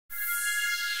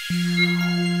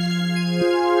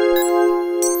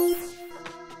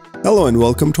Hello and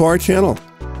welcome to our channel.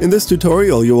 In this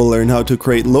tutorial you will learn how to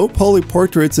create low poly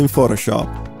portraits in Photoshop.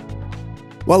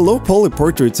 While low poly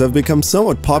portraits have become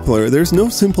somewhat popular, there's no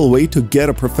simple way to get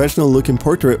a professional looking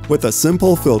portrait with a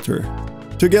simple filter.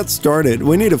 To get started,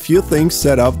 we need a few things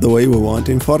set up the way we want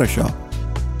in Photoshop.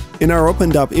 In our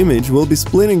opened up image, we'll be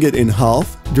splitting it in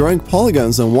half, drawing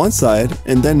polygons on one side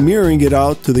and then mirroring it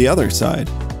out to the other side.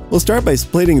 We'll start by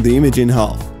splitting the image in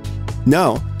half.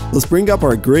 Now, let's bring up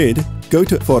our grid, go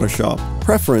to Photoshop,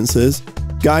 Preferences,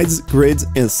 Guides, Grids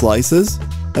and Slices,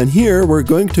 and here we're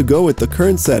going to go with the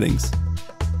current settings.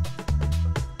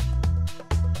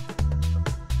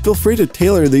 Feel free to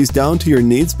tailor these down to your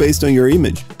needs based on your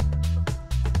image.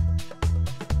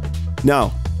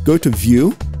 Now, go to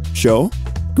View, Show,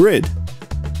 Grid.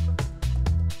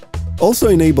 Also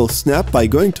enable Snap by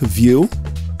going to View,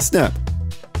 Snap.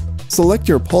 Select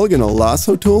your polygonal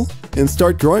lasso tool and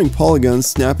start drawing polygons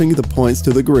snapping the points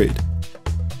to the grid.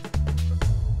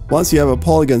 Once you have a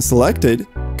polygon selected,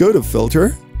 go to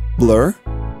Filter, Blur,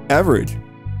 Average.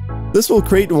 This will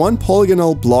create one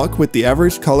polygonal block with the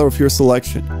average color of your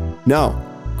selection. Now,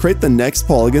 create the next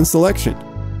polygon selection.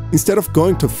 Instead of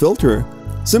going to Filter,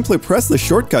 simply press the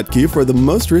shortcut key for the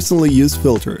most recently used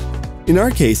filter. In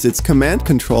our case, it's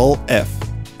Command-Control-F.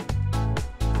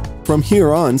 From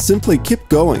here on, simply keep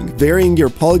going, varying your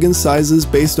polygon sizes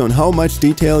based on how much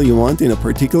detail you want in a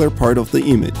particular part of the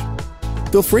image.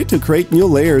 Feel free to create new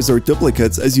layers or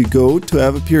duplicates as you go to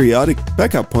have a periodic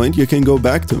backup point you can go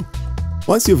back to.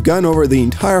 Once you've gone over the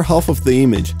entire half of the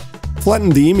image, flatten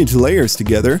the image layers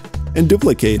together and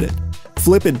duplicate it.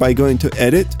 Flip it by going to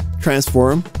Edit,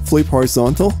 Transform, Flip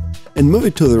Horizontal, and move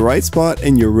it to the right spot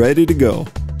and you're ready to go.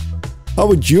 How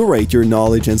would you rate your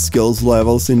knowledge and skills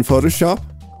levels in Photoshop?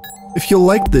 If you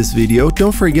liked this video,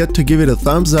 don't forget to give it a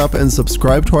thumbs up and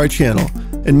subscribe to our channel.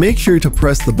 And make sure to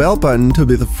press the bell button to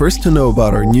be the first to know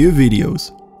about our new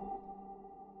videos.